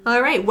All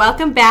right,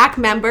 welcome back,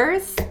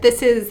 members.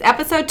 This is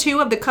episode 2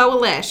 of the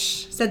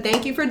Coalish. So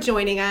thank you for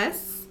joining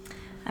us.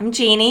 I'm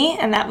Jeannie,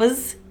 and that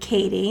was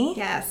Katie.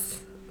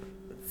 Yes.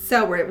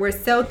 So we're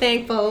so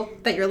thankful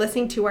that you're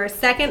listening to our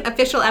second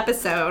official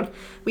episode.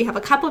 We have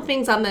a couple of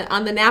things on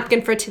the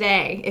napkin for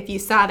today, if you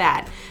saw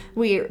that.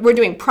 We're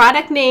doing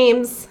product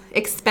names,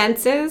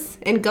 expenses,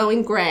 and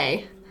going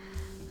gray.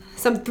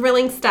 Some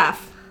thrilling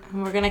stuff.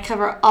 And we're going to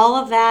cover all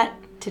of that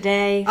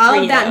today.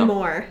 All of that and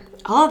more.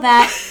 All of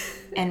that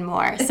and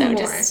more. So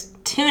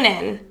just tune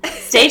in.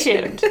 Stay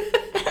tuned.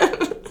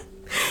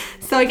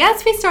 So I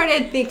guess we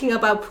started thinking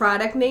about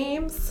product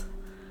names.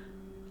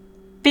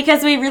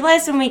 Because we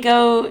realized when we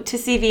go to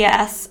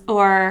CVS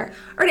or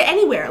to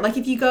anywhere, like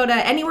if you go to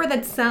anywhere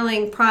that's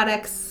selling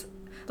products,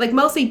 like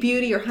mostly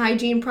beauty or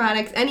hygiene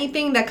products,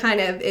 anything that kind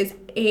of is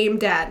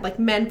aimed at like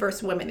men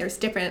versus women, there's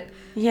different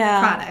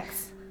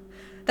products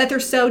that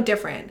they're so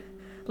different.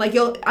 Like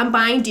I'm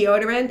buying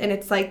deodorant and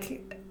it's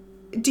like,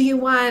 do you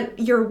want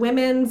your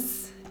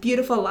women's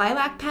beautiful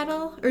lilac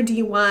petal or do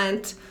you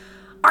want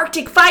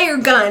Arctic Fire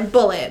Gun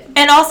bullet?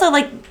 And also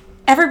like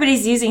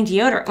everybody's using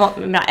deodorant. Well,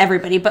 not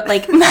everybody, but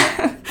like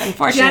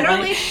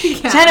unfortunately.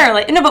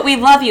 Generally. No, but we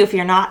love you if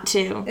you're not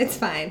too. It's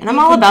fine. And I'm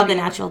all about the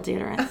natural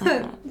deodorant.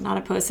 Like, not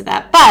opposed to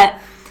that. But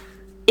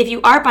if you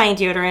are buying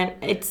deodorant,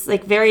 it's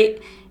like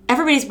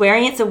everybody's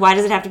wearing it, so why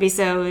does it have to be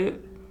so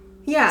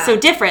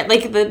different?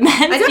 Like the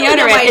men's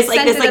deodorant is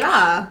like this like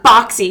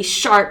boxy,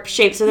 sharp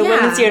shape. So the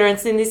women's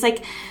deodorant's in these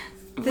like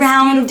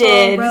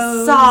rounded,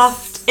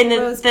 soft, and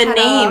the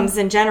names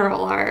in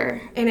general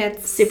are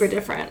super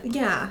different.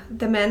 Yeah,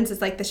 the men's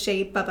is like the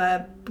shape of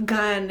a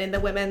gun, and the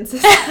women's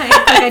is like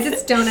I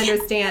just don't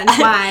understand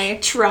why.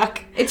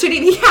 Truck. It should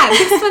even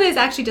this one is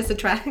actually just a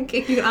truck.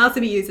 It can also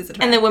be used as a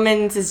truck. And the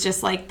women's is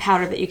just like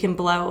powder that you can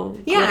blow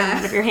glitter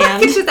out of your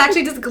hand. It's just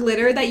actually just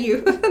glitter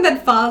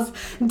that falls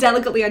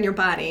delicately on your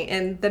body,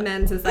 and the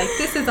men's is like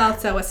this is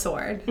also a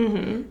sword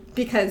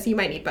because you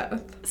might need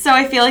both. So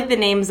I feel like the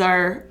names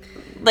are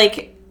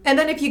like. And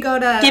then if you go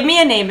to... Give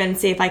me a name and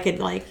see if I could,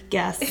 like,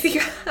 guess.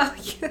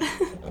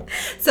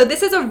 So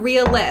this is a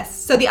real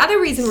list. So the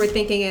other reason we're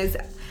thinking is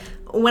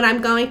when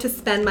I'm going to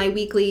spend my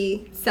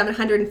weekly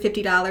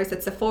 $750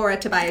 at Sephora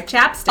to buy a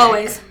chapstick...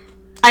 Always.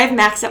 I have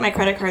maxed out my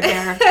credit card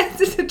there.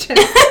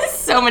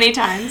 So many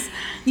times.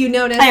 You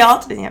notice...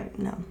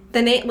 No.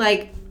 The Nate,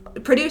 like,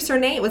 producer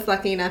Nate was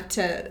lucky enough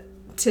to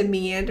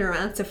meander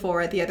around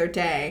Sephora the other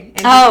day.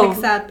 And he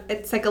picks up...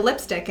 It's like a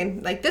lipstick.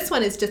 And, like, this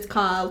one is just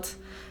called...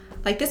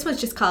 Like, this one's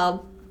just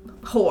called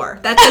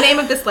Whore. That's the name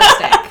of this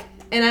lipstick.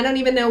 And I don't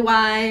even know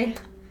why.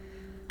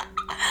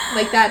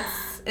 Like,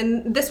 that's...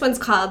 And this one's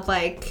called,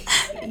 like...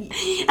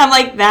 I'm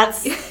like,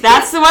 that's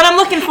the one I'm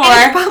looking for.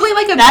 And it's probably,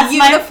 like, a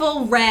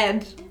beautiful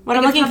red. What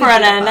I'm looking for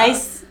on a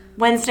nice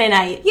Wednesday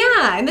night.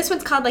 Yeah, and this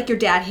one's called, like, Your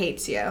Dad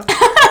Hates You.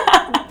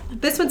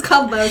 This one's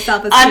called Low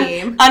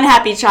Self-Esteem.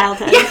 Unhappy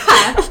childhood.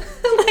 Yeah.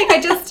 Like, I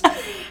just...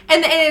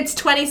 And it's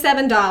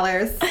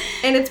 $27.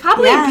 And it's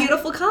probably a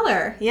beautiful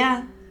color.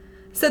 Yeah.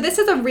 So this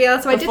is a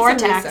real... So I did some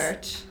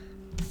research.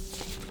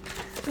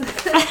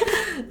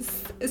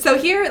 So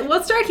here...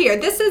 We'll start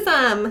here. This is...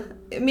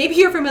 Maybe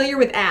you're familiar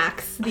with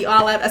Axe, the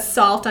all-out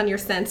assault on your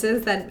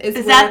senses that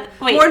is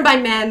worn by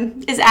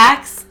men. Is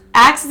Axe...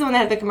 Axe is the one that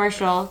had the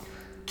commercial,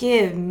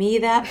 give me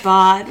that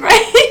bod, right?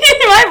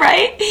 Am I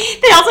right?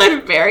 They also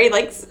had very,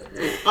 like,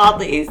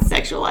 oddly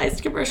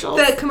sexualized commercials.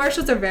 The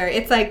commercials are very...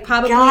 It's like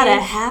probably... Gotta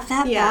have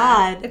that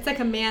bod. It's like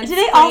a man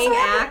playing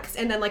Axe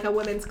and then like a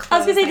woman's clothes. I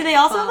was going to say, do they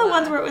also have the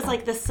ones where it was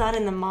like the son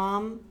and the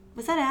mom?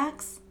 Was that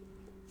Axe?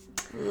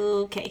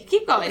 Okay,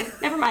 keep going.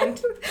 Never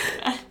mind.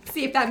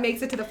 See if that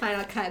makes it to the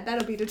final cut.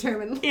 That'll be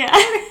determined. Yeah.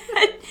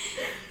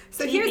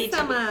 So here's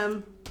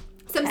some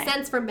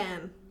scents for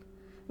men.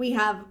 We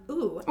have,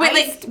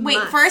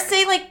 wait, first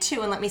say like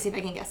 2 and let me see if I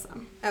can guess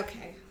them.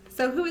 Okay.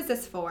 So who is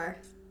this for?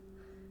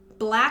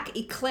 Black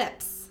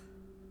Eclipse.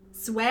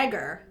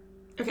 Swagger.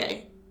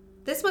 Okay.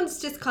 This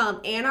one's just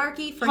called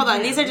Anarchy for Hold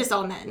on, these are just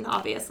all men,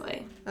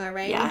 obviously. All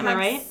right. Yeah, am I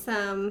right?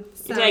 Some...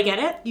 Did I get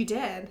it? You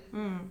did.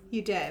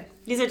 You did.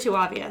 These are too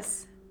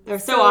obvious. They're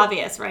so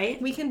obvious,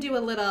 right? We can do a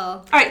little...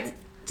 All right,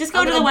 just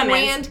go to the women's.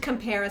 Brand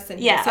comparison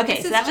here. Yeah, so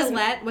okay. This is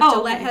Gillette,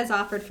 Gillette has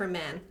offered for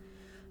men.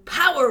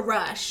 Power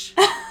Rush.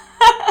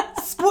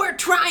 Sport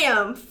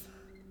Triumph.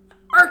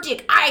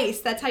 Arctic Ice.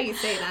 That's how you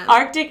say that.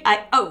 Arctic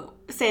Ice. Oh,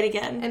 say it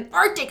again. And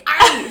Arctic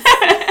Ice.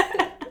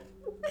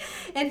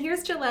 And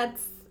here's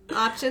Gillette's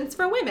options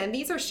for women.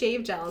 These are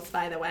shave gels,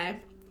 by the way.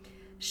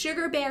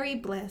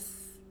 Sugarberry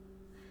Bliss.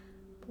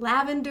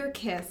 Lavender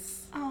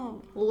Kiss.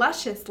 Oh.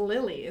 Luscious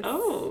Lilies.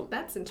 Oh.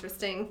 That's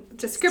interesting.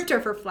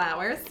 Descriptor for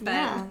flowers. But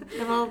yeah.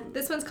 Well,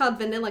 this one's called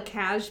Vanilla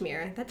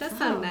Cashmere. That does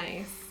sound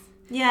nice.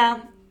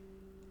 Yeah.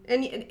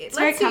 And it's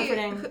very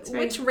comforting.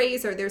 Which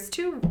razor? There's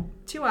two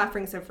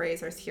offerings of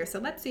razors here. So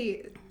let's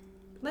see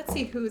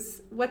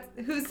who's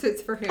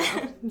it's for who.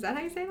 Is that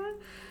how you say that?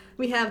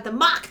 We have the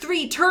Mach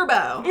 3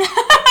 Turbo.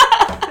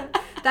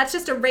 That's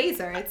just a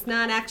razor. It's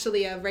not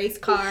actually a race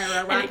car or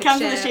a rocket ship. And it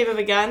comes in the shape of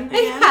a gun?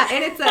 Yeah,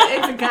 and it's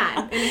a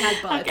gun. And it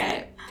has bullets in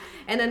it.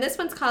 And then this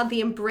one's called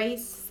the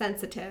Embrace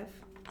Sensitive.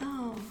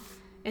 Oh.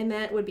 And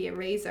that would be a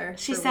razor.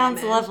 She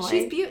sounds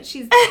lovely.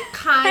 She's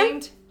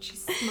kind,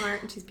 she's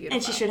smart, and she's beautiful.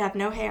 And she should have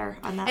no hair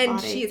on that body.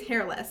 And she is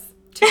hairless,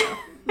 too.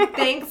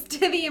 Thanks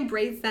to the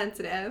Embrace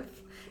Sensitive,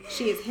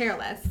 she is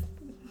hairless.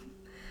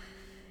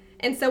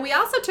 And so we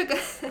also took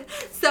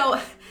so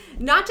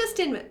not just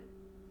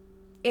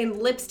in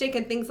lipstick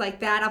and things like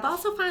that, I've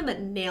also found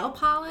that nail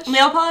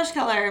polish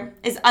color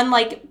is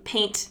unlike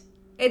paint.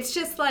 It's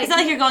just like... It's not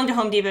like you're going to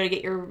Home Depot to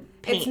get your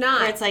paint. It's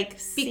not. Where it's like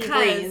sea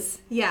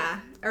breeze. Yeah.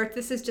 Or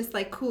this is just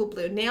like cool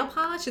blue. Nail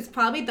polish is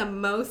probably the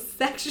most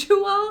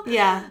sexual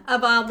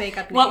of all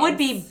makeup names. What would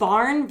be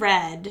barn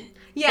red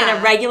in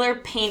a regular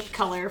paint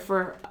color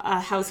for a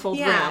household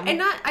room? Yeah,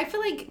 and I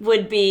feel like...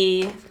 Would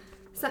be...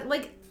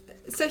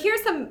 So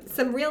here's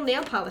some real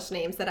nail polish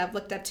names that I've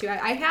looked up too.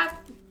 I have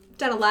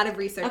done a lot of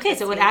research. Okay,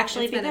 so it would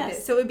actually be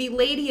this. So it would be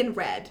Lady in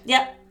Red.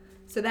 Yep.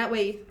 So that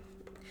way...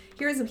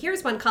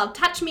 Here's one called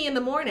Touch Me in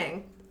the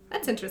Morning.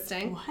 That's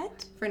interesting.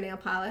 What? For nail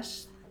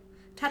polish.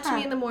 Touch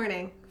Me in the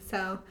Morning.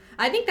 So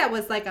I think that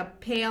was like a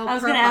pale purple. I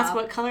was going to ask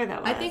what color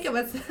that was. I think it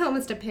was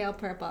almost a pale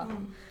purple.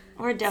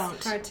 Or don't.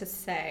 It's hard to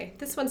say.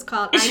 This one's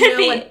called I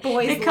Know What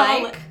Boys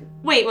Like.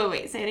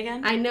 Wait. Say it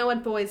again. I Know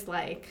What Boys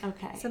Like.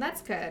 Okay. So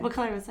that's good. What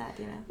color was that?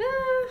 Do you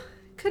know?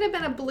 Could have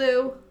been a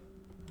blue.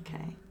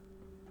 Okay.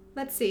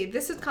 Let's see.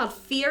 This is called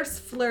Fierce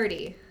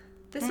Flirty.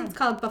 This one's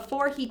called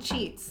Before He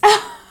Cheats.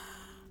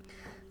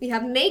 We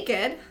have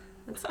Naked.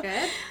 That's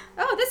good.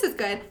 Oh, this is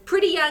good.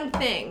 Pretty Young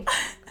Thing.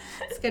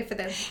 It's good for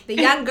the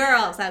young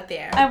girls out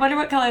there. I wonder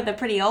what color the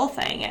Pretty Old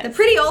Thing is. The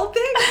Pretty Old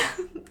Thing?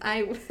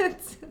 I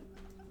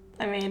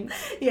mean,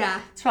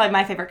 yeah. It's probably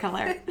my favorite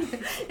color.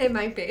 It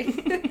might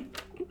be.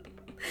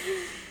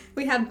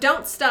 We have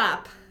Don't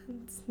Stop.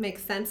 This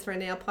makes sense for a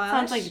nail polish.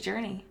 Sounds like a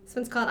Journey. This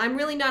one's called I'm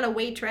Really Not a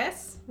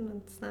Waitress.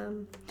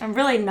 I'm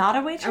really not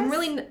a waitress?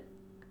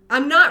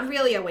 I'm not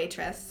really a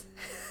waitress.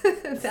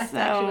 That's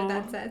actually what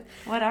that says.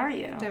 What are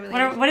you?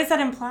 What does that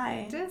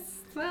imply?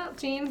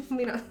 Jean,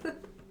 we don't.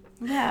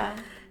 Yeah.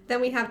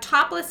 Then we have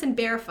Topless and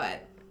Barefoot.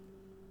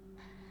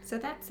 So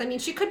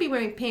she could be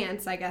wearing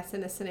pants, I guess,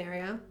 in this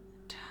scenario.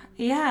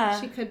 Yeah.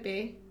 She could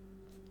be.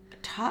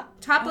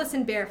 Topless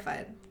and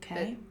Barefoot.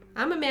 Okay.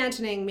 But I'm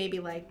imagining maybe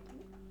like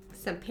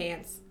some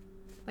pants.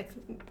 Like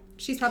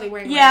she's probably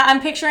wearing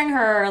I'm picturing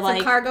her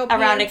like cargo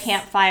around pants. A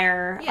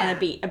campfire on a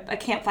beach. A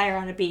campfire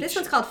on a beach. This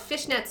one's called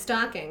Fishnet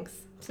Stockings.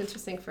 It's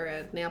interesting for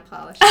a nail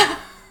polish.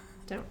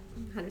 Don't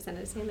 100%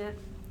 understand that.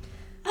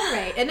 All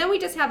right, and then we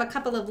just have a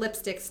couple of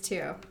lipsticks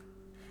too.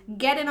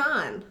 Get It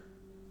On.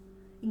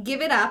 Give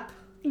It Up.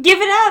 Give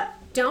It Up.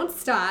 Don't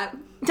Stop.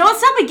 Don't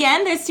Stop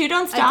again? There's two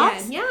Don't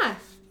Stops? Again,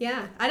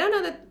 yeah. I don't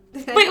know that.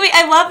 Wait,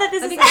 I love that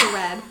this I is... think it's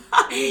red.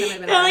 I think that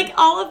might have been like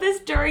all of this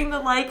during the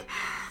like...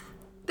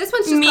 This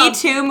one's just Me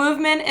Too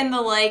movement and the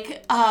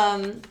like,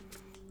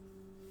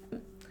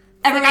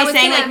 everybody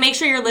saying like, make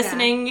sure you're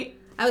listening... Yeah.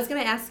 I was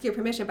going to ask your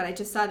permission, but I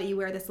just saw that you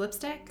wear this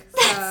lipstick.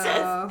 So it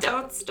says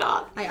Don't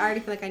Stop. I already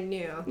feel like I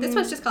knew. This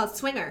one's just called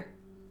Swinger.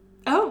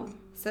 Oh.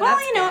 So well,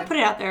 you know what? Put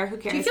it out there. Who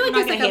cares? Do you feel like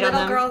there's like a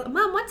little girl?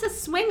 Mom, what's a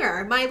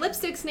swinger? My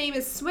lipstick's name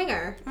is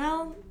Swinger.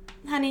 Well,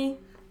 honey,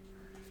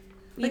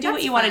 you like, do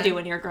what you want to do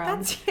when you're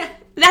grown.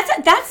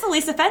 That's the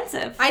least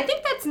offensive. I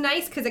think that's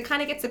nice because it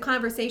kind of gets the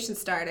conversation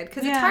started.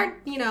 Because it's hard,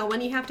 when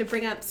you have to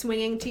bring up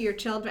swinging to your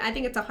children. I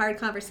think it's a hard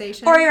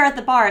conversation. Or you're at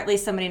the bar, at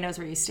least somebody knows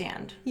where you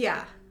stand.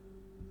 Yeah.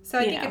 So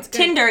I think it's good.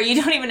 Tinder,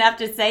 you don't even have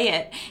to say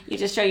it. You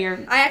just show your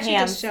I actually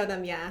hands. just show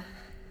them, yeah.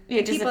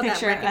 Yeah, just a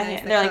picture.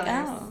 They're like,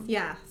 oh.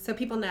 Yeah, so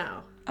people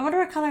know. I wonder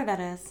what color that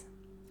is.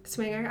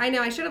 Swinger. I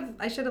know. I should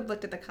have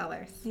looked at the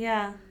colors.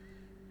 Yeah.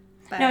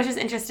 But no, it's just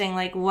interesting.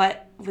 Like,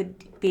 what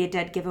would be a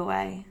dead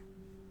giveaway?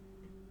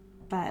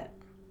 But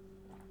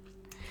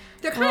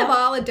they're kind of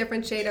all a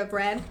different shade of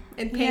red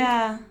and pink.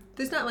 Yeah.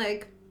 There's not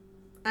like,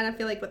 I don't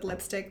feel like with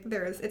lipstick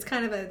it's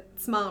kind of a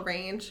small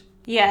range.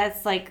 Yeah,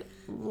 it's like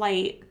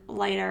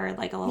lighter,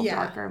 like a little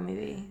darker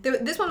maybe.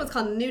 This one was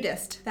called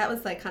Nudist. That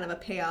was like kind of a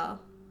pale.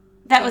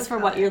 That was for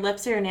color. What, your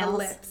lips or your nails?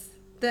 Lips.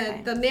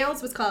 The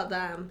nails was called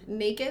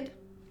Naked.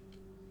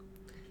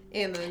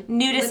 And the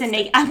Nudist lipstick. And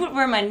naked. I would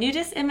wear my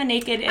nudist and my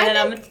naked, and then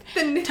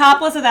I'm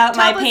topless without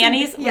my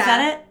panties. Was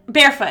that it?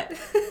 Barefoot.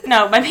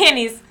 No, my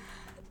panties.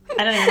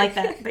 I don't even like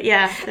that, but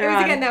yeah, they're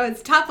on. Again, that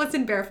was topless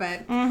and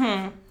barefoot.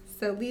 Mm-hmm.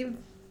 So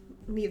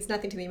leaves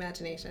nothing to the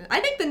imagination. I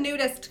think the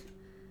Nudist.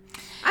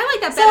 I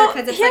like that better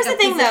because it's here's like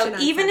the thing, though.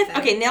 Even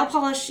if nail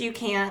polish, you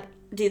can't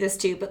do this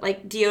too, but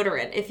like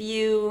deodorant, if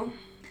you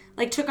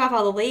like took off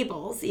all the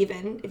labels, if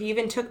you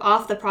even took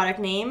off the product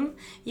name,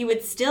 you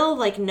would still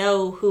like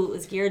know who it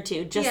was geared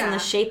to just in the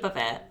shape of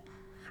it.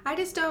 I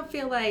just don't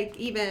feel like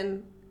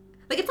even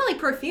like it's not like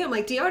perfume.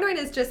 Like deodorant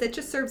is just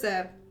serves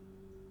a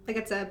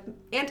it's a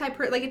it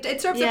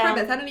serves a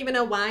purpose. I don't even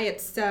know why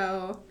it's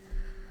so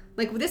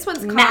like this one's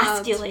called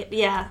masculate.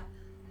 Yeah.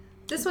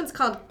 This one's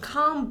called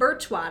Calm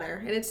Birch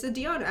Water, and it's the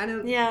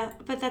deodorant. Yeah,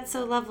 but that's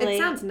so lovely. It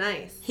sounds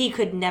nice. He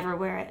could never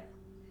wear it.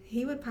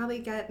 He would probably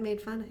get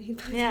made fun of. He'd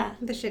probably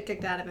get the shit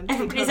kicked out of him.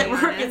 Everybody's at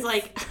work is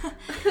like,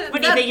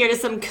 what do you think? You're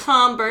just some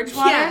calm birch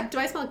water? Yeah. Do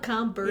I smell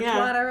calm birch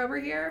water over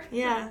here?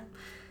 Yeah.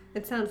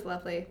 It sounds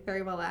lovely.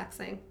 Very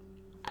relaxing.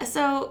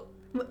 So,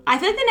 I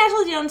feel like the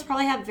natural deodorants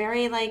probably have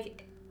very,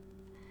 like...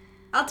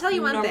 I'll tell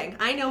you one thing.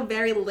 I know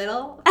very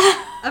little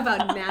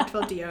about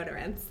natural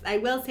deodorants. I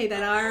will say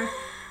that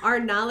our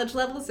knowledge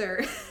levels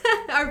are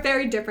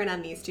very different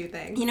on these two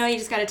things. You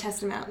just got to test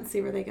them out and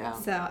see where they go.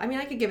 So, I mean,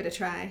 I could give it a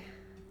try.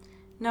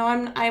 No,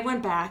 I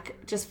went back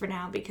just for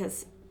now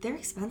because they're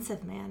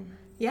expensive, man.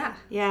 Yeah.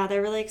 Yeah,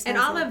 they're really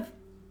expensive. And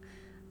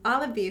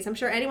all of these, I'm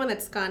sure anyone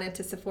that's gone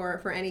into Sephora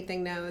for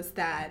anything knows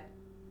that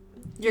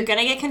you're going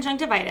to get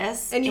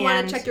conjunctivitis. And you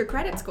want to check your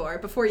credit score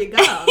before you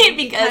go.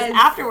 because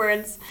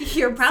afterwards,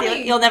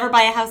 you'll never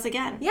buy a house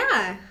again.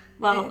 Yeah.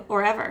 Well,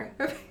 or ever.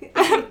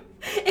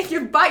 If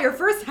you bought your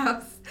first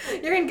house,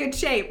 you're in good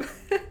shape.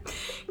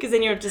 Because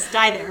then you'll just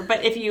die there.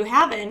 But if you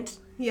haven't,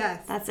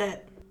 yes, that's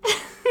it.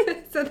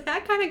 So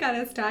that kind of got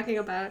us talking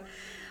about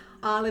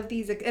all of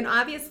these. And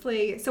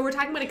obviously, so we're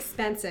talking about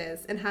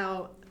expenses and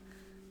how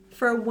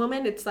for a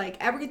woman, it's like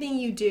everything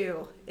you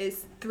do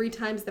is 3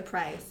 times the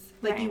price.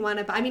 Like you want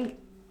to buy, I mean,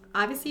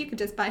 obviously you could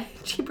just buy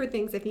cheaper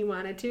things if you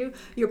wanted to.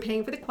 You're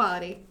paying for the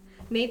quality.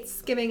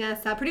 Nate's giving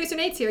us, producer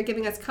Nate's here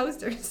giving us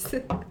coasters.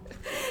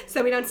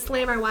 So we don't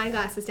slam our wine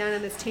glasses down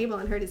on this table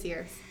and hurt his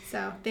ears.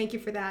 So thank you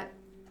for that.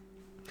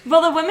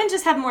 Well, the women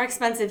just have more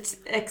expenses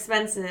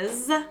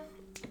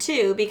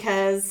too,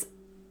 because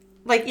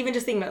like even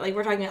just thinking about like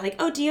we're talking about like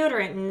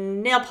deodorant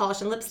and nail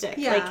polish and lipstick.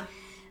 Yeah. Like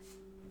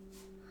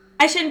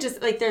I shouldn't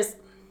just like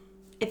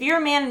if you're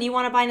a man and you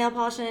want to buy nail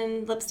polish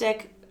and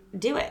lipstick,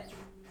 do it.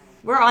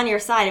 We're on your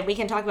side and we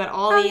can talk about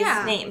all these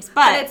names.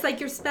 But it's like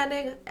you're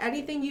spending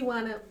anything you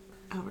want to.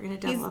 Oh, we're gonna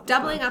double He's up.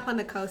 Doubling up on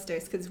the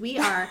coasters because we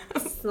are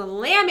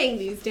slamming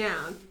these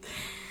down.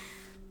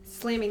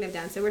 Slamming them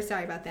down, so we're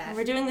sorry about that.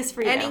 We're doing this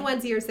for you.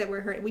 Anyone's ears that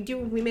were hurt.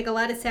 We make a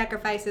lot of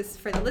sacrifices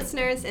for the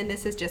listeners, and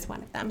this is just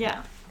one of them.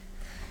 Yeah.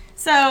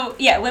 So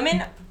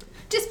women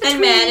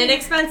and men and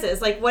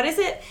expenses. Like, what is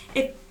it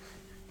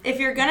if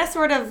you're gonna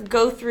sort of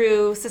go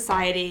through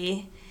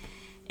society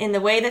in the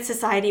way that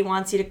society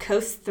wants you to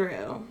coast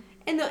through,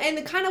 and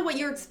the kind of what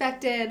you're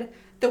expected,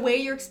 the way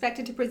you're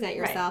expected to present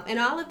yourself, and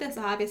all of this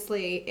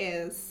obviously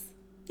is.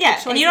 Yeah,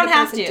 and you don't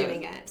have to.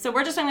 Doing it. So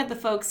we're just talking about the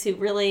folks who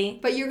really...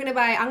 But I'm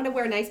going to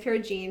wear a nice pair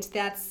of jeans.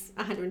 That's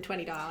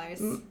 $120.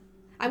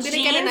 I'm going to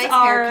get a nice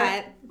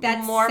haircut.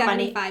 That's more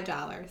 $75.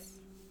 Money.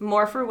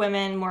 More for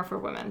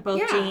women.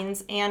 Both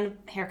jeans and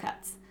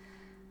haircuts.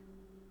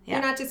 Yeah.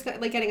 You're not just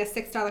like getting a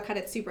 $6 cut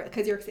at Super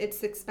because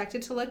it's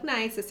expected to look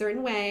nice a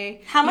certain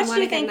way. How much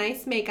do you think? Want to get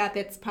nice makeup?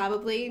 It's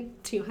probably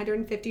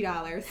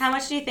 $250. How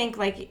much do you think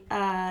like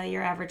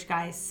your average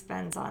guy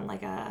spends on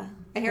like a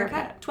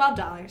haircut?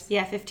 $12.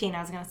 Yeah, $15.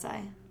 I was gonna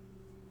say.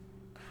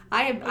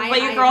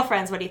 But your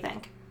girlfriends, what do you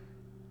think?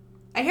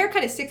 A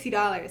haircut is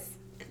 $60.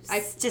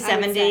 To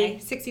 70.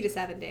 60 to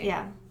 70.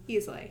 Yeah,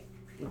 easily.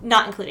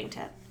 Not including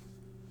tip.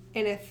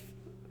 And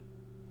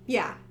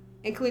not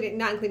including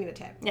the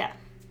tip. Yeah.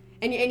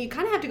 And you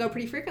kind of have to go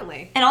pretty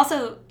frequently. And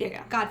also,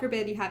 God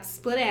forbid you have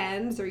split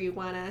ends or you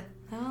want to...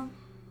 Oh,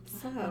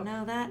 so. I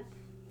know that.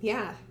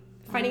 Yeah.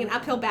 Fighting an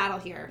uphill battle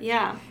here.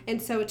 Yeah.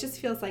 And so it just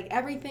feels like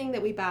everything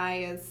that we buy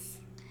is...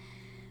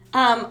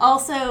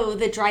 Also,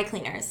 the dry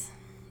cleaners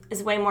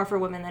is way more for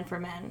women than for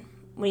men.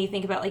 When you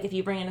think about, like, if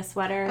you bring in a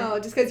sweater...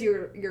 Oh, just because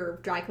you're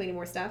dry cleaning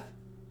more stuff?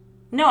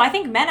 No, I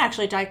think men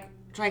actually dry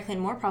clean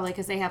more probably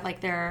because they have, like,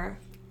 their...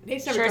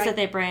 shirts that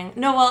they bring.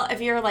 No, well,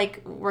 if you're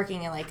like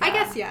working in like I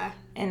guess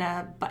in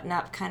a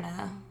button-up kind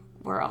of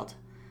world,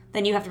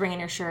 then you have to bring in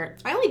your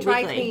shirt. I only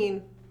dry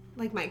clean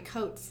like my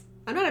coats.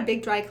 I'm not a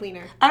big dry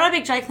cleaner. I'm not a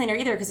big dry cleaner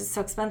either because it's so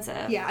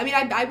expensive. Yeah, I mean,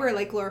 I wear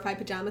like glorified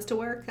pajamas to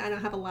work. I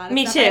don't have a lot of.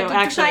 Me stuff too,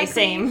 actually,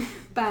 same.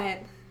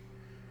 But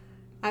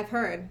I've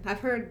heard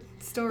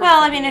stories.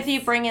 Well, I mean, if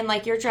you bring in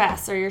like your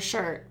dress or your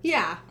shirt.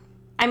 Yeah.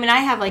 I mean, I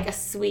have like a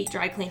sweet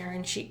dry cleaner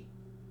and she.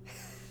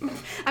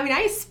 I mean,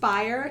 I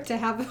aspire to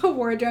have a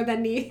wardrobe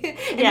and be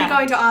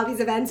going to all these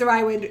events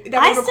where would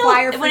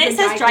require when it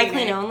says dry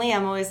clean only,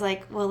 I'm always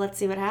like, well, let's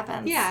see what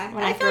happens. Yeah,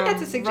 I feel like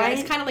that's a suggestion. Right?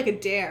 It's kind of like a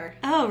dare.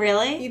 Oh,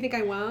 really? You think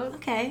I won't?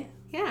 Okay.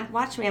 Yeah.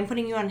 Watch me. I'm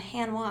putting you on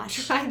hand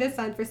wash. Try this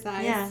on for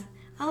size. Yeah.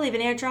 I'll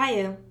even air dry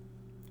you.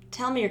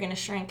 Tell me you're going to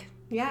shrink.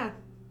 Yeah.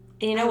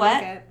 And you know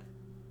what? Like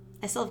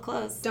I still have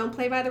clothes. Don't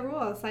play by the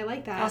rules. I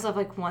like that. I also have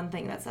like one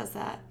thing that says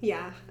that.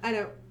 Yeah, I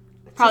don't.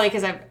 Probably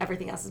because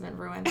everything else has been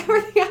ruined.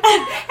 Everything else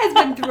has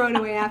been thrown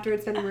away after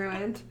it's been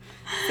ruined.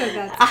 So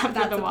that's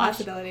a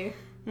possibility.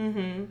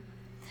 Mm-hmm.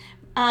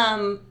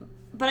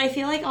 But I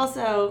feel like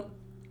also,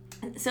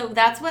 so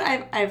that's what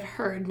I've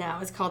heard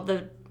now is called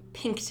the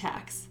pink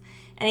tax.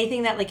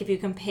 Anything that like if you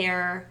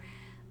compare,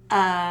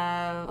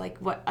 like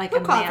what like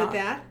Who calls it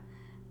that?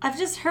 I've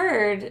just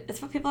heard.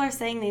 It's what people are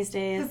saying these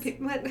days.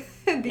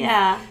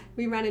 Yeah.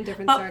 We run in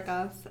different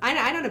circles.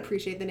 I don't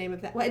appreciate the name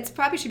of that. Well, it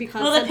probably should be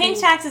called the pink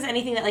tax is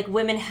anything that, like,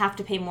 women have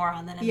to pay more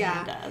on than a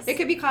man does. It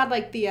could be called,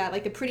 like,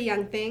 the pretty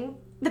young thing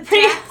The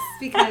pretty... tax,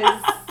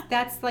 because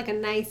That's like a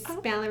nice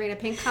ballerina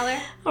pink color.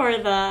 Or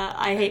the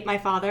I hate my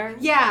father.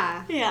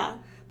 Yeah. Yeah.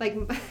 Like,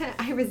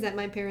 I resent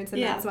my parents,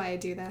 and that's why I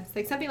do this.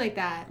 Like, something like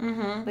that.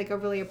 Mm-hmm. Like, a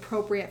really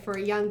appropriate for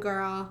a young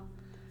girl,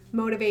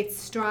 motivates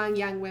strong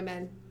young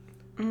women.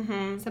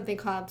 Mm-hmm. Something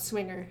called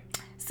swinger.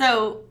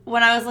 So,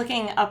 when I was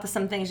looking up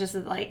some things, just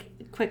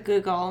like quick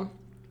Google,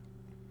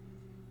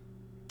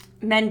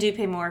 men do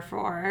pay more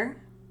for,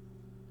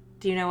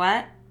 do you know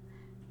what?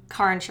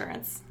 Car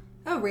insurance.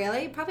 Oh,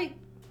 really? Probably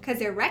because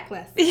they're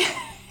reckless.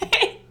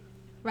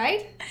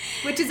 Right?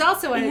 Which is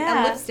also a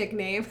lipstick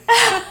name.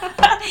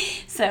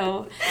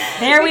 So,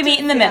 there we meet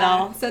in the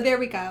middle. So, there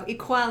we go.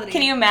 Equality.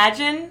 Can you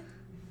imagine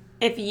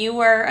if you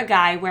were a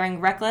guy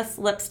wearing reckless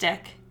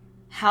lipstick,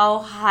 how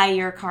high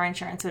your car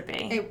insurance would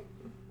be?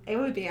 It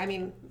would be, I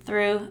mean...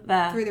 Through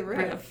the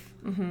roof.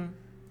 Mm-hmm.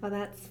 Well,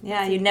 that's...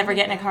 Yeah, you'd never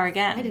get in a car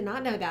again. I did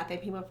not know that. They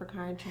pay more for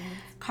car insurance.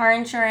 Car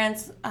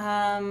insurance,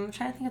 I'm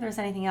trying to think if there's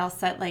anything else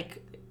that,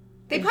 like...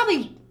 They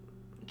probably...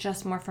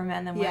 Just more for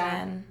men than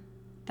women.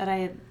 That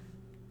I...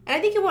 And I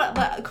think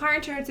car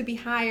insurance would be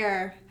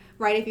higher,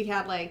 right, if you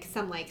had, like,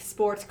 some, like,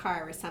 sports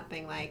car or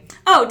something, like...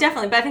 Oh,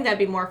 definitely. But I think that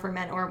would be more for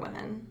men or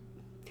women.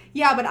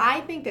 Yeah, but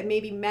I think that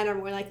maybe men are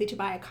more likely to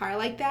buy a car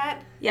like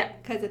that. Yeah.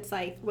 Because it's,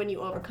 like, when you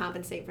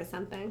overcompensate for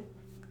something.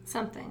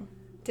 Something.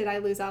 Did I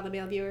lose all the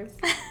male viewers?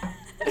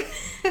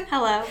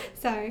 Hello.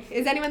 Sorry.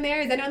 Is anyone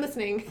there? Is anyone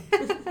listening?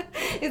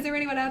 Is there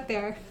anyone out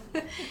there?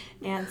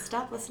 And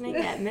stop listening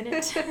at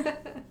minute.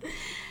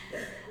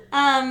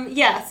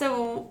 Yeah,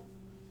 so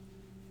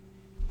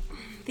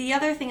the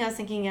other thing I was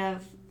thinking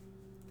of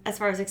as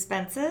far as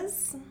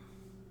expenses...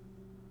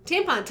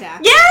 Tampon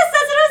tax. Yes,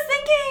 that's what I was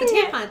thinking.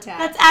 The tampon tax.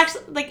 That's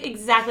actually, like,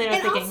 exactly what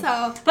I was thinking.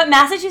 Also... But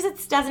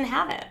Massachusetts doesn't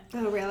have it.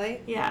 Oh,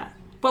 really? Yeah.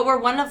 But we're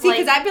one of, See,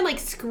 because I've been, like,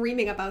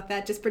 screaming about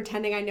that, just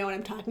pretending I know what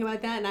I'm talking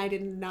about that, and I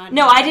did not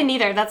know No, I didn't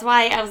either. That's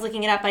why I was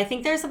looking it up. I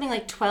think there's something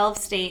like 12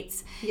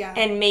 states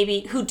and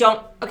maybe who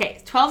don't...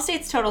 Okay, 12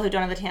 states total who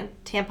don't have the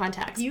tampon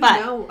tax. You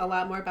know a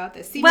lot more about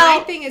this. See,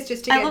 my thing is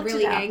just to get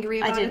really angry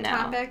about a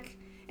topic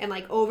and,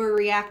 like,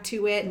 overreact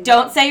to it. And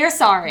don't say you're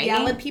sorry.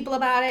 Yell at people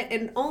about it,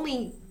 and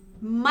only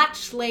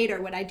much later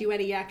would I do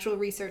any actual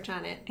research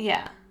on it.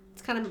 Yeah.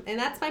 It's kind of... And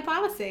that's my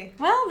policy.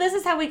 Well, this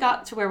is how we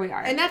got to where we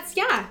are. And that's...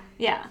 Yeah.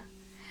 Yeah.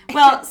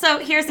 Well, so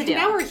here's the deal.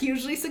 Now we're a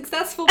hugely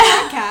successful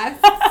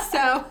podcast.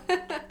 So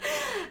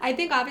I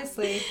think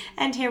obviously.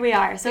 And here we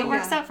are. So it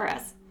works out for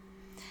us.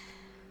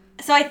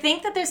 So I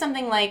think that there's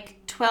something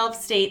like 12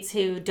 states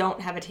who don't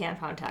have a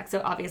tampon tax.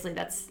 So obviously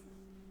that's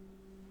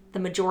the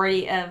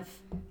majority of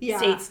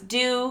states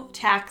do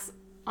tax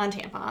on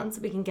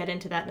tampons. We can get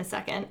into that in a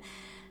second.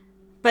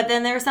 But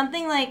then there's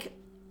something like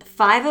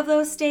 5 of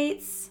those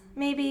states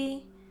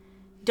maybe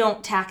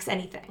don't tax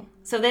anything.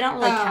 So they don't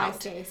really count. I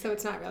see. So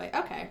it's not really.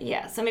 Okay.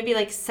 Yeah. So maybe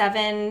like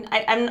 7.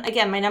 I'm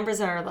again, my numbers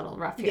are a little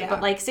rough here,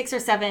 but like 6 or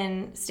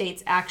 7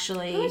 states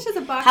actually How much does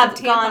a box have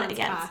of gone tampons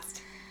against.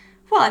 Cost?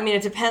 Well, I mean,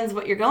 it depends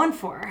what you're going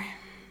for.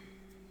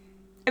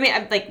 I mean,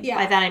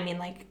 by that I mean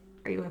like,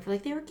 are you going for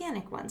like the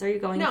organic ones? Are you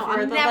going for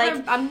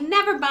I'm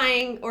never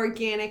buying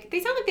organic. They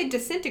sound like they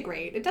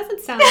disintegrate. It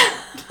doesn't sound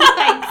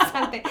like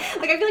something.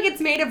 Like I feel like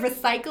it's made of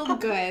recycled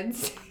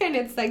goods, and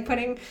it's like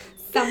putting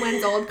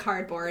someone's old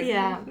cardboard.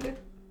 Yeah.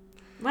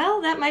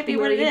 Well, that might be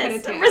what it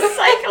is.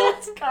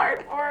 Recycled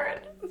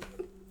cardboard.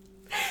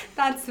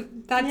 That's just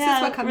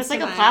what comes to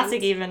mind. Recycled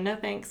plastic even. No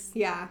thanks.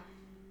 Yeah.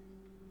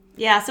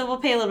 Yeah, so we'll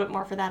pay a little bit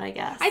more for that, I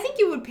guess. I think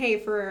you would pay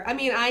for... I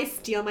mean, I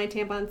steal my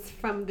tampons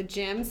from the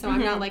gym, so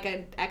I'm not like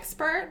an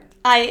expert.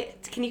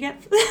 Can you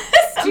get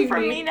some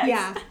for me next?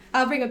 Yeah.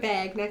 I'll bring a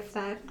bag next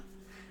time.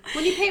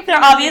 When you pay for They're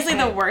obviously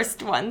the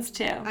worst ones,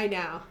 too. I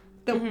know.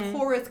 The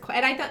poorest...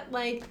 And I thought,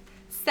 like,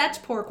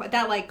 such poor...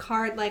 That, like,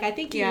 card... Like, I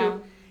think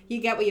you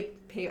get what you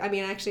pay... I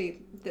mean,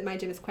 actually, my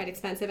gym is quite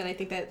expensive, and I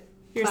think that...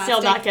 You're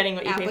still not getting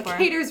what you pay for.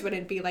 Applicators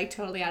wouldn't be, like,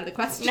 totally out of the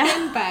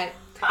question, but...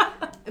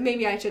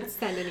 Maybe I should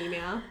send an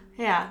email.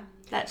 Yeah,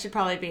 that should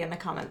probably be in the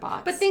comment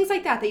box. But things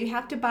like that you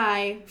have to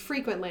buy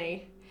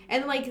frequently.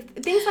 And, like,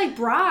 things like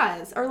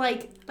bras are,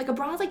 like a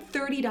bra is, like,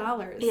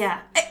 $30. Yeah.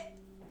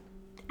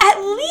 At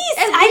least.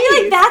 I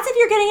feel like that's if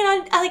you're getting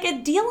it on, like,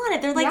 a deal on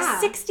it. They're, like,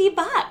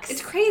 $60.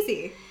 It's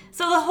crazy.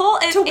 So the whole...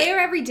 to wear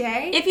every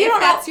day? If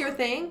that's your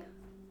thing?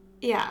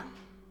 Yeah.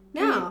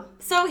 No. Mm-hmm.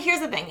 So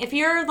here's the thing. If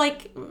you're,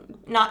 like,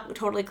 not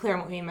totally clear on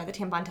what we mean by the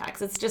tampon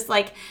tax, it's just,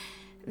 like...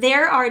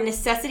 There are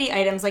necessity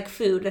items like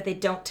food that they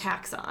don't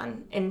tax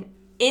on. And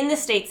in the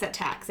states that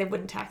tax, they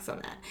wouldn't tax on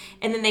that.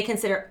 And then they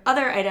consider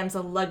other items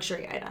a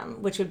luxury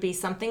item, which would be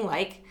something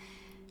like,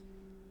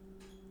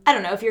 I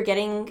don't know, if you're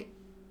getting,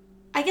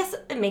 I guess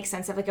it makes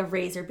sense if like a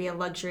razor be a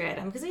luxury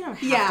item because you don't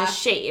have to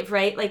shave,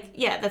 right? Like,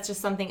 yeah, that's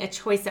just a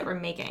choice that we're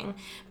making.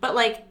 But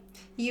like,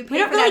 we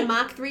don't really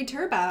Mach 3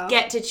 Turbo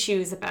get to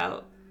choose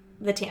about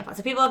the tampon.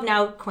 So people have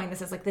now coined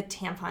this as like the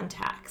tampon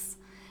tax.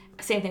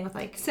 Same thing with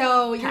like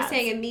So you're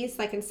saying in these,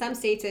 like in some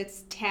states,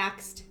 it's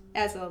taxed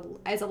as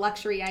a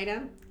luxury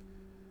item?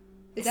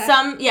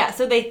 So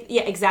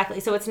exactly.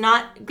 So it's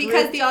not...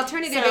 Because the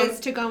alternative is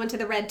to go into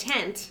the red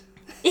tent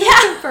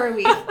for a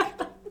week.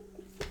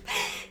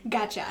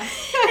 Gotcha.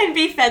 And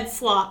be fed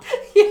slop.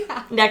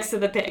 Next to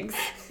the pigs.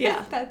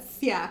 Yeah.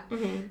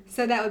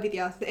 So that would be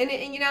the opposite. And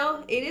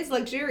it is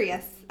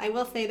luxurious. I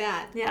will say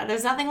that. Yeah,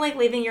 there's nothing like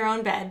leaving your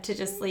own bed to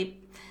just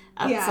sleep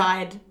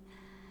outside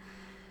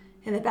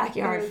in the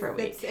backyard for a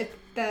week. It's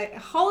the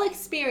whole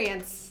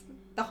experience,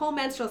 the whole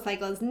menstrual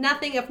cycle is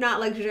nothing if not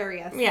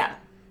luxurious. Yeah.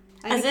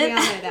 I think we all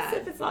know that.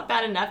 As if it's not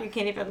bad enough, you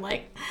can't even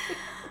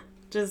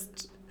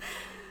just...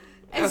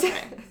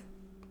 Okay.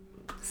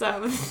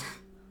 So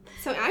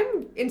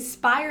I'm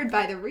inspired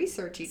by the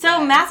research you did.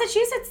 So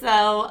Massachusetts,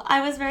 though,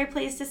 I was very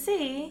pleased to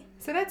see.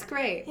 So that's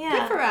great. Yeah.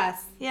 Good for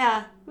us.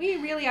 Yeah. We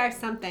really are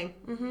something.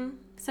 Mm-hmm.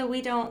 So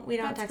we don't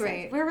That's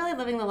great. We're really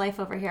living the life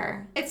over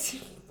here. It's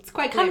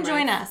quite glamorous. Come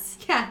join us.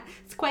 Yeah,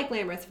 it's quite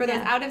glamorous. For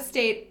those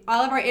out-of-state,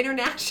 all of our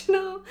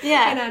international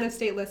and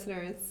out-of-state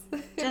listeners.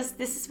 Just,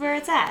 this is where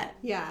it's at.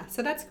 Yeah,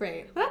 so that's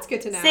great. Well, that's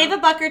good to know. Save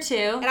 $1 or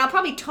 $2. And I'll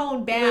probably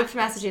tone back. Move to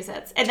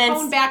Massachusetts. And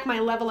tone back my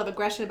level of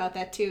aggression about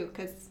that, too,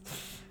 because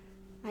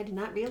I did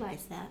not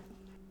realize that.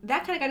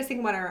 That kind of got us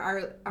thinking about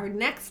our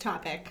next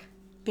topic.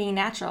 Being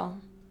natural.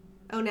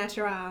 Oh,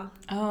 natural.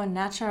 Oh,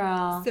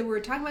 natural. So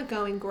we're talking about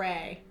going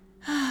gray.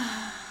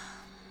 And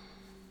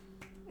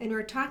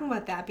we're talking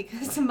about that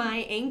because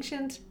my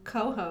ancient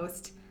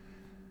co-host,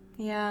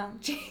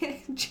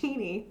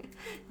 Jeannie,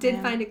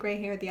 did find a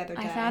gray hair the other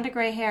day. I found a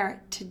gray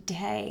hair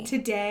today.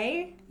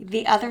 Today?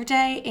 The other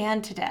day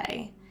and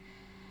today.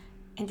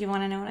 And do you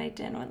want to know what I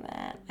did with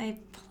it? I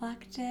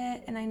plucked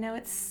it, and I know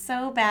it's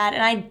so bad,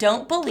 and I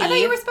don't believe... I thought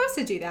you were supposed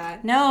to do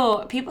that.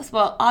 No,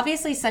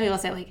 obviously some people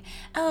say,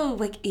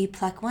 you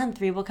pluck 1,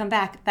 3 will come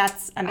back.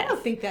 That's a myth. I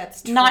don't think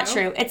that's true. Not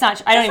true. It's not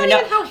true. I don't even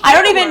know. I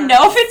don't even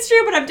know if it's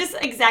true, but I'm just,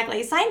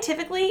 exactly.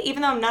 Scientifically,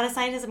 even though I'm not a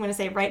scientist, I'm going to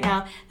say right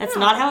now, that's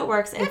not how it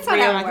works, and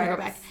 3 are not going to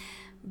go back.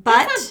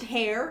 But... That's not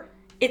hair.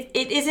 It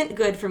isn't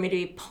good for me to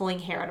be pulling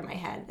hair out of my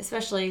head,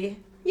 especially...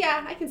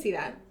 Yeah, I can see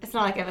that. It's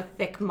not like I have a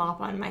thick mop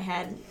on my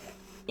head.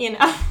 You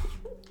know.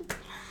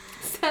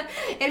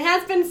 It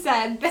has been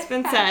said. It's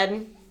been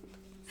said.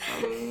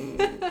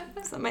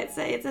 Some might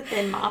say it's a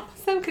thin mop.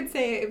 Some could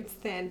say it's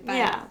thin. But...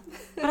 Yeah.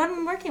 But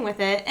I'm working with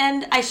it.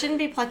 And I shouldn't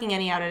be plucking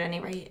any out at any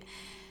rate.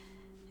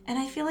 And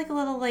I feel like a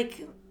little,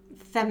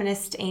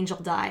 feminist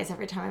angel dies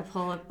every time I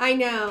pull a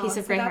piece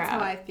of gray hair out. That's how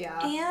I feel.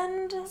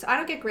 And... So I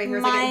don't get gray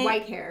hairs. I get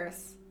white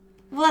hairs.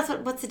 Well,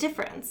 what's the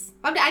difference?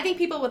 I think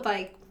people with,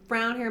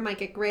 brown hair might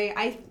get gray.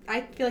 I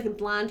feel like in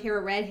blonde hair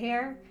or red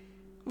hair...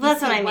 Well,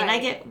 that's what I mean. I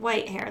get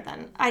white hair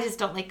then. I just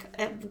don't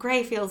like...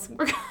 gray feels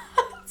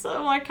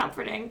so more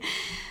comforting.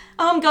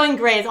 Oh, I'm going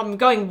gray. I'm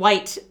going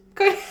white.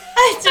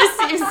 It just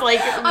seems like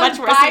much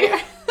worse.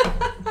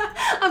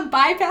 I'm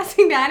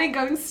bypassing that and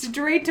going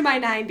straight to my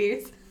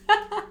 90s.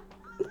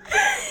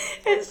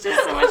 It's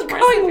just so much more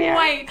going severe.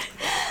 White.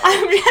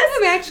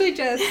 I'm actually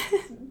just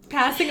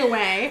passing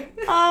away.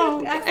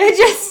 Oh,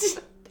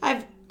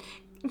 I've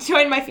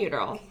joined my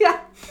funeral.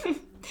 Yeah.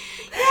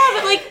 Yeah,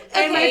 but okay.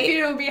 And my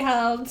funeral will be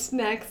held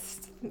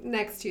next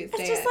Tuesday.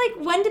 It's just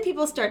when do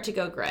people start to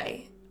go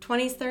gray?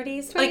 20s,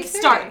 30s?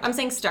 Start. I'm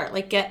saying start.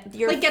 Get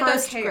your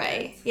first those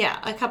gray. Yeah,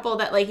 a couple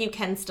that you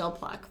can still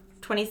pluck.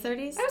 20s,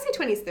 30s? I would say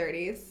 20s,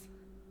 30s.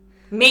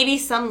 Maybe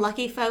some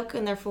lucky folk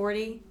in their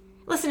 40.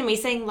 Listen to me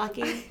saying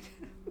lucky.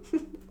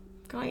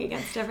 Going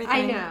against everything.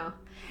 I know.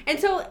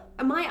 And so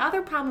my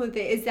other problem with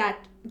it is that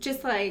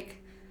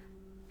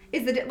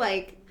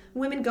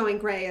women going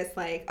gray is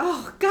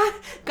oh, God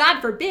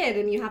forbid,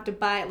 and you have to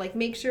buy it.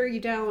 Make sure you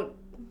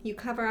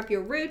cover up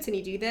your roots and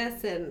you do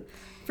this, and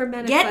for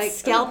men it's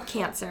scalp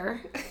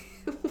cancer.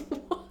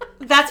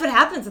 That's what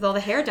happens with all the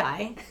hair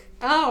dye.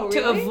 Oh,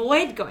 really? To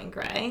avoid going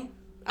gray.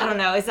 I don't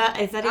know. Is that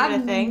even a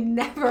thing? I've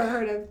never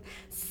heard of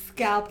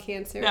scalp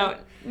cancer. No,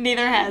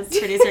 neither has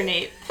producer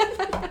Nate.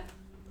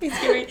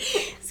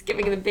 He's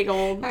giving the big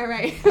old... All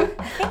right.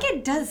 I think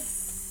it does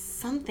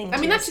something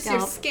to that's scalp.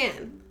 just your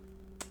skin.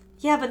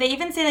 Yeah, but they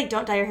even say,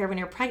 don't dye your hair when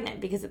you're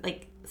pregnant because,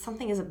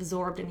 something is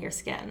absorbed in your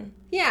skin.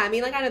 Yeah, I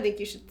don't think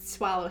you should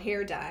swallow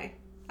hair dye.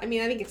 I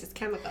think it's just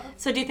chemical.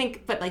 So do you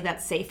think,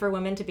 that's safe for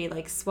women to be,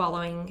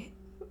 swallowing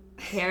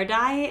hair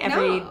dye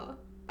every... No.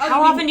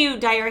 How often do you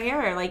dye your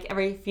hair?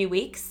 Every few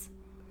weeks?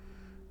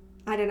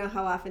 I don't know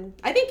how often.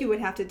 I think you would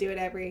have to do it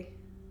every...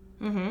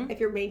 Mm-hmm. If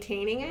you're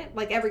maintaining it.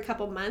 Every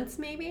couple months,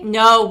 maybe?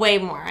 No, way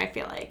more, I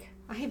feel like.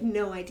 I have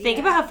no idea. Think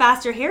about how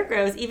fast your hair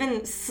grows.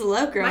 Even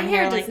slow-growing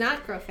hair. My hair does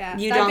not grow fast.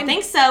 You don't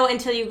think so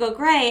until you go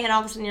gray, and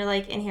all of a sudden you're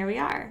and here we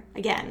are,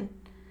 again.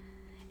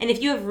 And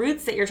if you have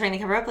roots that you're trying to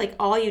cover up,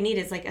 all you need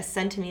is, a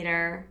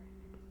centimeter.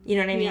 You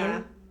know what I mean?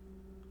 Yeah.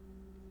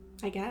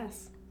 I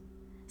guess.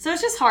 So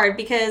it's just hard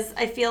because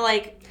I feel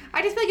like...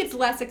 I just feel like it's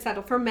less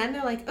acceptable. For men,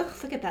 they're oh,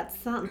 look at that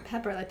salt and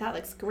pepper. That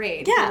looks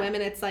great. Yeah. For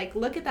women, it's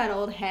look at that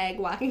old hag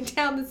walking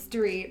down the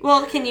street.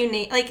 Well, can you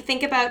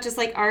think about just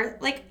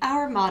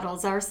our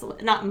models,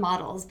 not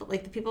models, but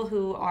the people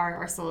who are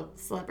our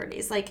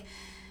celebrities.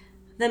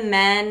 The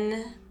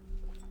men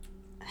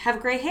have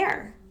gray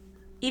hair.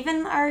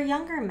 Even our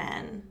younger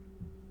men.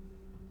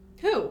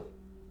 Who?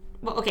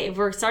 Well, okay, if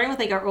we're starting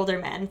with our older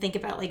men, think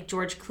about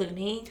George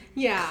Clooney.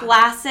 Yeah.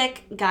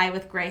 Classic guy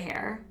with gray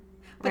hair.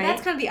 But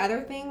that's kind of the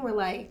other thing where,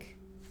 like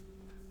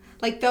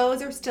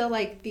those are still,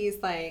 like, these,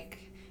 like,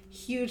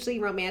 hugely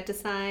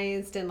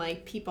romanticized and,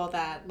 like, people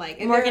that,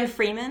 like... Morgan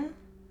Freeman?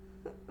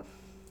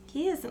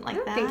 He isn't like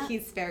that. I don't think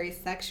he's very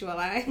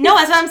sexualized. No,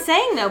 that's what I'm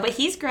saying, though, but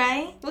he's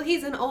gray. Well,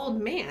 he's an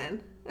old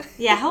man.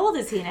 Yeah, how old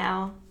is he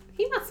now?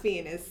 He must be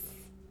in his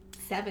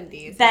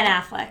 70s. Ben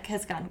Affleck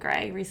has gone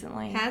gray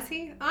recently. Has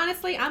he?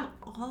 Honestly, I'm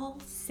all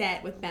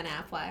set with Ben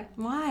Affleck.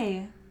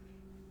 Why?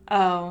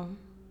 Oh.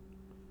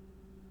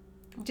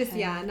 Okay. Just,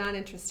 not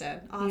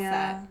interested. All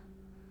set.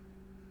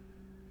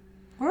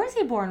 Where was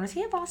he born? Was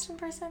he a Boston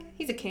person?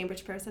 He's a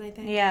Cambridge person, I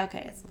think. Yeah,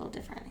 okay. It's a little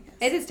different, I guess.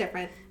 It is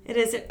different. It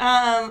is.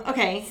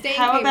 Okay.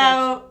 How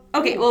about...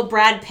 Okay, well,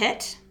 Brad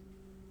Pitt.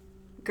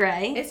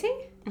 Gray. Is he?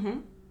 Mm-hmm.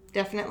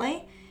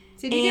 Definitely.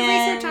 Did you do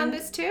research on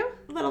this, too?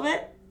 A little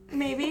bit.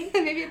 Maybe.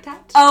 Maybe a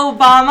touch.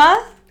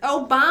 Obama.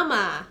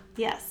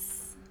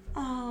 Yes.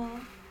 Oh.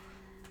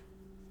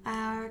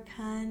 Our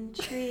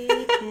country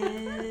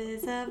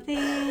is of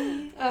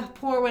thee.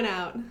 Pour one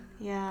out.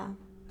 Yeah.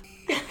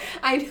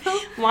 I know.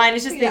 Wine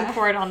is just being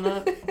poured on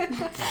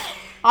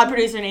on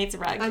producer Nate's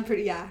rug.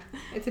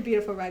 It's a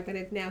beautiful rug, but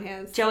it now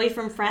has... Joey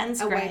from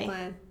Friends, gray. White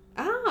blend.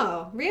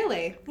 Oh,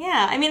 really?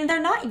 Yeah. I mean,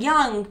 they're not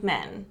young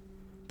men.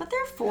 But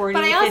they're 40,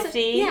 but I also, 50.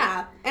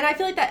 Yeah. And I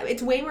feel like that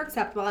it's way more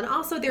acceptable. And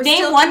also, they're Name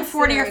still one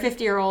 40 or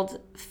 50-year-old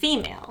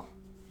female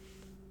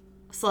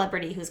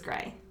celebrity who's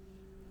gray.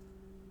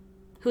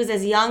 Who's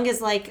as young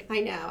as, like... I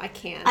know. I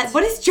can't.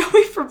 What is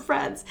Joey from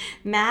Friends?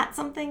 Matt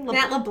something?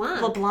 Matt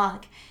LeBlanc.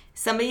 LeBlanc.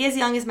 Somebody as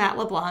young as Matt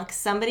LeBlanc.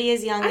 Somebody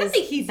as young as Ben Affleck. I don't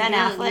think he's young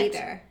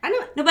either.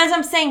 No, but as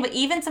I'm saying, but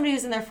even somebody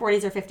who's in their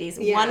 40s or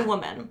 50s, one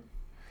woman.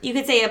 You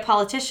could say a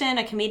politician,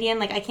 a comedian.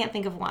 Like, I can't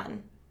think of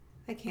one.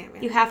 I can't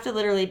really. You have to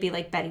literally be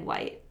like Betty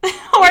White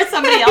or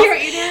somebody else.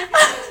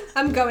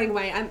 I'm going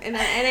White. And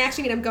I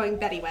actually mean I'm going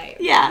Betty White.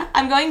 Yeah,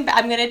 I'm going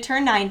to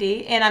turn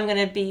 90 and I'm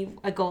going to be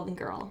a Golden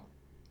Girl.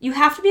 You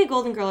have to be a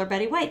Golden Girl or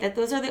Betty White.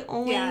 Those are the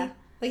only. Yeah,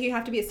 like you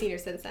have to be a senior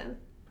citizen.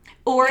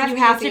 Or you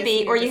have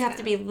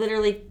to be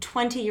literally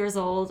 20 years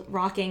old,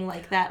 rocking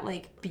like that,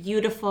 like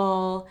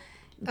beautiful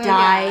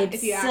dyed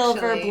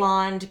silver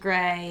blonde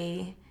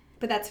gray.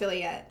 But that's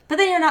really it. But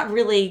then you're not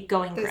really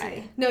going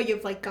gray. No,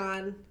 you've like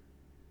gone.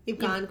 You've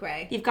gone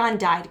gray. You've gone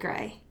dyed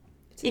gray.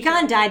 You've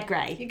gone dyed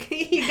gray.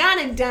 You've gone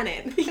and done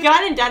it. You've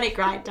gone and done it,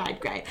 dyed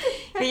gray.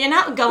 But you're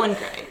not going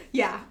gray.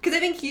 Yeah, because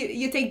I think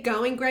you'd say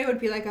going gray would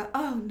be like,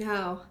 oh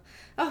no.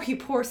 Oh, you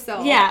poor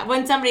soul. Yeah,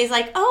 when somebody's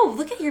like, oh,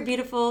 look at your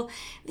beautiful,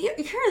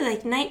 you're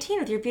like 19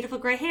 with your beautiful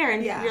gray hair.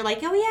 And you're like,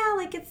 oh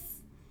yeah, like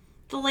it's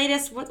the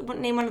latest, what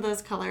name one of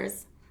those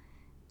colors?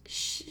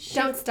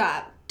 Don't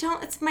stop.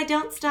 It's my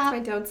Don't Stop.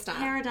 It's my Don't Stop.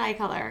 Hair dye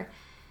color.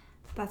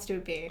 That's what it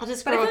would be. I'll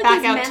just scroll it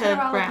back out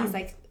to brown.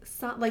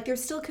 Like they're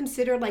still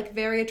considered like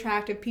very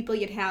attractive people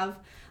you'd have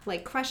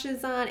like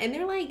crushes on, and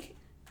they're like,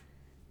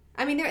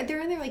 I mean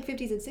they're in their like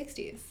 50s and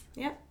 60s.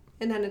 Yep.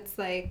 And then it's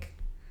like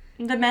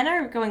the men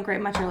are going gray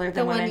much earlier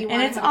than women,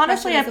 and it's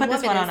honestly I put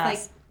this one on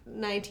us. Like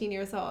 19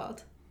 years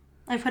old.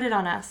 I put it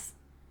on us.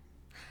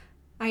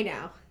 I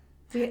know.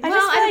 I don't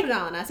put it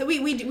on us. So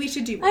we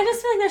should do more. I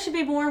just feel like there should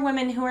be more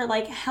women who are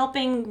like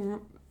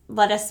helping.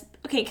 Let us,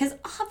 okay, because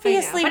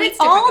obviously we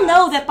all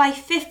know that by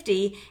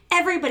 50,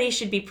 everybody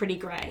should be pretty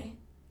gray,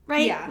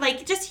 right? Yeah.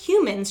 Like, just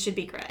humans should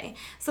be gray.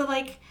 So,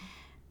 like,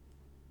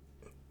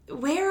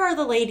 where are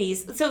the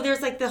ladies? So there's,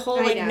 like, the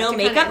whole, like, no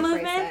makeup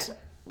movement.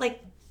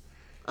 Like,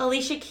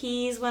 Alicia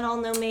Keys went all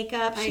no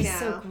makeup. She's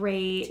so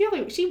great.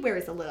 She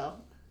wears a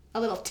little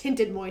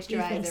tinted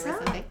moisturizer or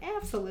something.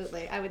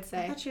 Absolutely, I would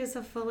say. I thought she was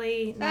a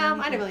fully... I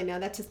don't really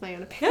know. That's just my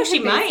own opinion. No, she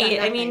might.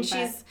 I mean,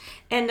 she's...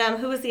 And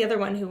who was the other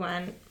one who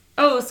won?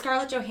 Oh,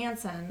 Scarlett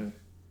Johansson.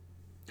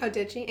 Oh,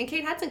 did she? And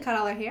Kate Hudson cut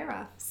all her hair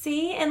off.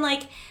 See? And,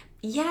 like,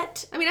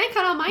 yet... I mean, I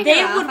cut all my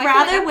hair off. They would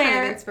rather wear...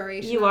 Kind of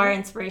inspirational. You are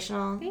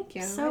inspirational. Thank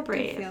you. So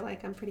brave. I feel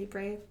like I'm pretty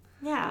brave.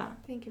 Yeah.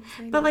 Thank you for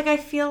saying that. Like, I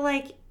feel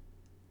like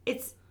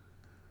it's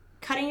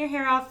cutting your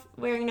hair off,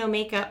 wearing no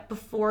makeup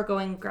before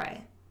going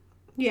gray.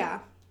 Yeah.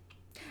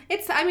 I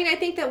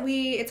think that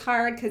it's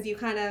hard because you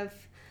kind of...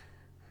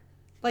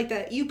 Like,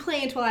 you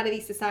play into a lot of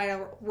these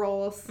societal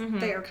roles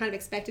that are kind of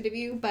expected of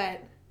you,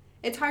 but...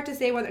 It's hard to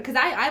say whether, because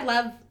I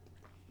love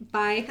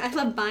buying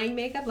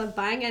makeup, love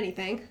buying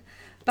anything,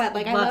 but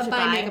like I love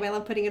buying makeup, I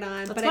love putting it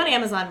on. Let's go on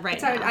Amazon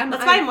right now.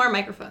 Let's buy more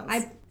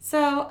microphones.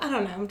 So I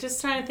don't know. I'm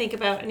just trying to think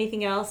about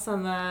anything else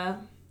on the.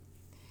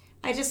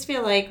 I just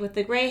feel like with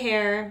the gray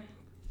hair.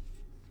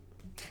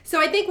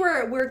 So I think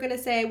we're gonna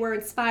say we're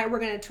inspired.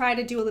 We're gonna try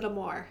to do a little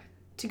more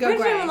to go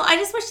gray. I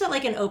just wish that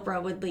like an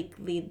Oprah would like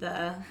lead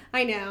the.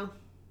 I know.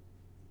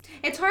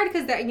 It's hard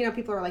because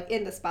people are like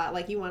in the spot.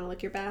 Like you want to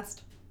look your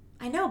best.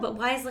 I know, but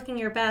why is looking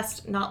your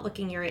best not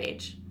looking your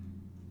age?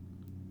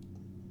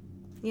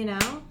 You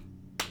know?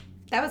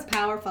 That was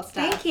powerful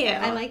stuff. Thank you.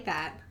 I like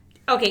that.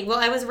 Okay, well,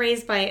 I was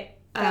raised by...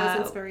 that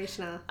was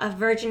inspirational. A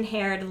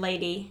virgin-haired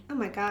lady. Oh,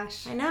 my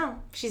gosh. I know.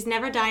 She's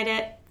never dyed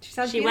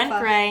it. She went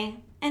gray.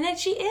 And then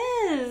she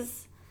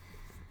is.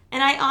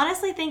 And I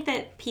honestly think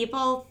that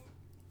people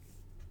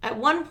at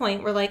one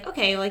point were like,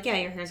 okay, like, yeah,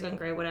 your hair's going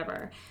gray,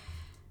 whatever.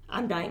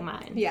 I'm dyeing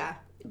mine. Yeah.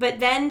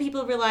 But then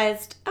people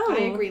realized, oh,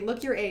 I agree.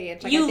 Look your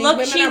age. Like, she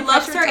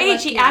looks her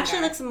age. She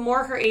actually looks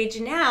more her age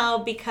now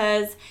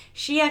because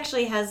she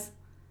actually has.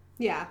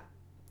 Yeah.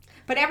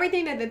 But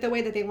everything the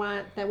way that they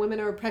want, that women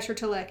are pressured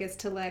to look, is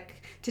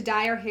to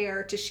dye her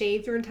hair, to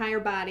shave your entire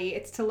body.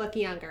 It's to look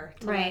younger.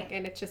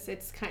 And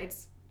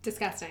it's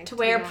disgusting. To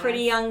wear a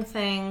pretty young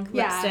thing,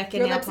 lipstick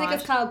and your lipstick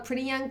is called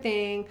Pretty Young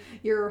Thing.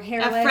 You're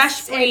hairless. A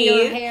Fresh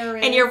Breeze.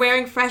 And you're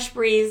wearing Fresh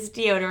Breeze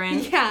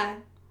deodorant. Yeah.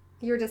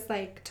 You're just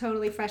like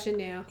totally fresh and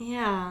new.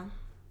 Yeah.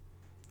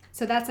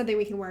 So that's something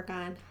we can work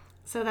on.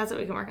 So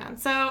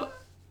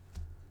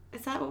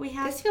is that what we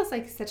have? This feels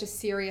like such a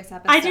serious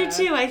episode. I do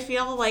too. I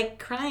feel like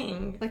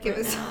crying. Like it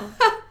was.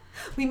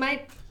 We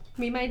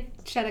might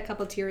shed a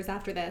couple tears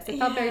after this. It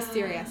felt very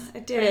serious.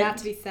 It did. It had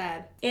to be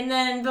said. And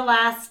then the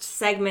last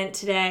segment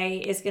today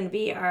is going to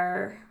be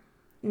our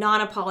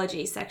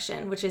non-apology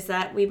section, which is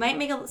that we might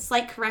make a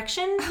slight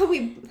correction.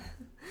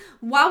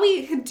 While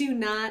we do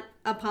not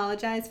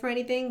apologize for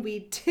anything,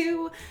 we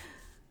do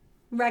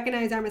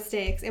recognize our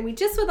mistakes. And we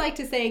just would like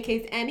to say, in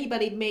case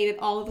anybody made it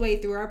all the way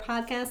through our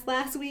podcast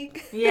last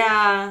week.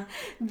 Yeah.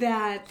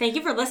 That... Thank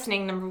you for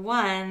listening, number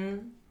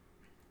one.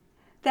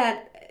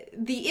 That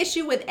the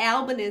issue with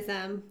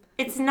albinism...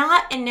 It's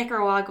not in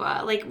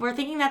Nicaragua. Like, we're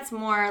thinking that's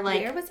more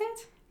like... Where was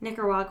it?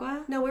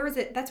 Nicaragua? No, where was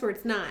it? That's where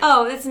it's not.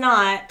 Oh, it's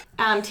not.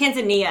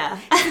 Tanzania.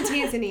 It's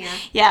in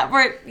Tanzania.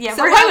 we're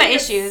talking about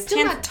issues.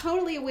 Still not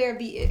totally aware of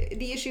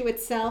the issue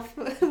itself.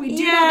 We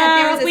do know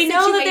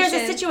that there's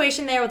a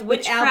situation there with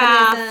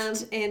witchcraft,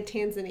 albinism and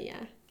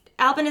Tanzania.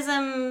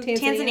 Albinism,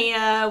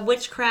 Tanzania,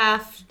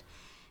 witchcraft,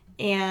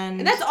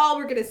 and that's all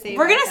we're gonna say.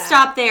 We're gonna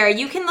stop there.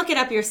 You can look it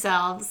up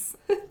yourselves.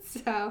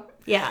 So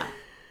yeah.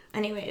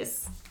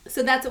 Anyways,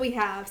 so that's what we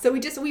have. So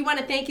we want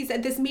to thank you.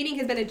 This meeting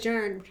has been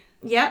adjourned.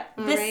 Yep.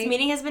 This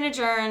meeting has been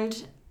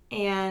adjourned.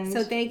 And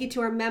so thank you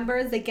to our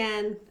members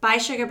again. Bye,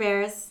 Sugar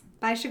Bears.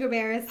 Bye, Sugar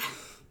Bears.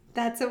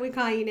 That's what we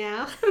call you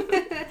now.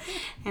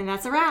 And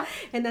that's a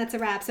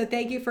wrap. So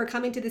thank you for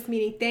coming to this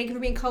meeting. Thank you for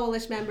being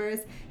Coalish members.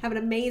 Have an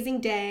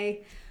amazing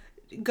day.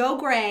 Go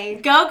gray.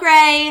 Go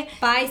gray.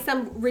 Buy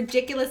some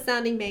ridiculous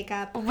sounding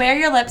makeup. Wear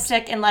your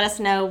lipstick and let us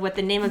know what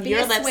the name of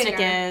your lipstick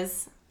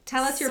is.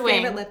 Tell us your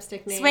favorite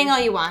lipstick name. Swing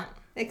all you want.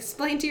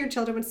 Explain to your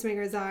children what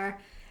swingers are.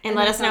 And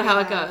let us know how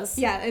it goes.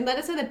 Yeah, and let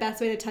us know the best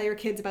way to tell your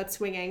kids about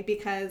swinging,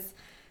 because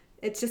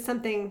it's just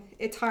something,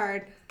 it's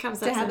hard to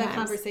have that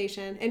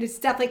conversation. And it's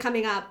definitely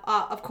coming up.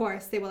 Of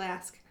course, they will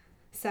ask.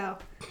 So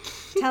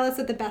tell us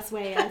what the best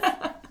way is.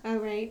 All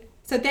right.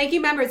 So thank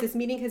you, members. This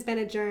meeting has been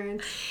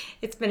adjourned.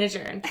 It's been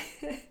adjourned.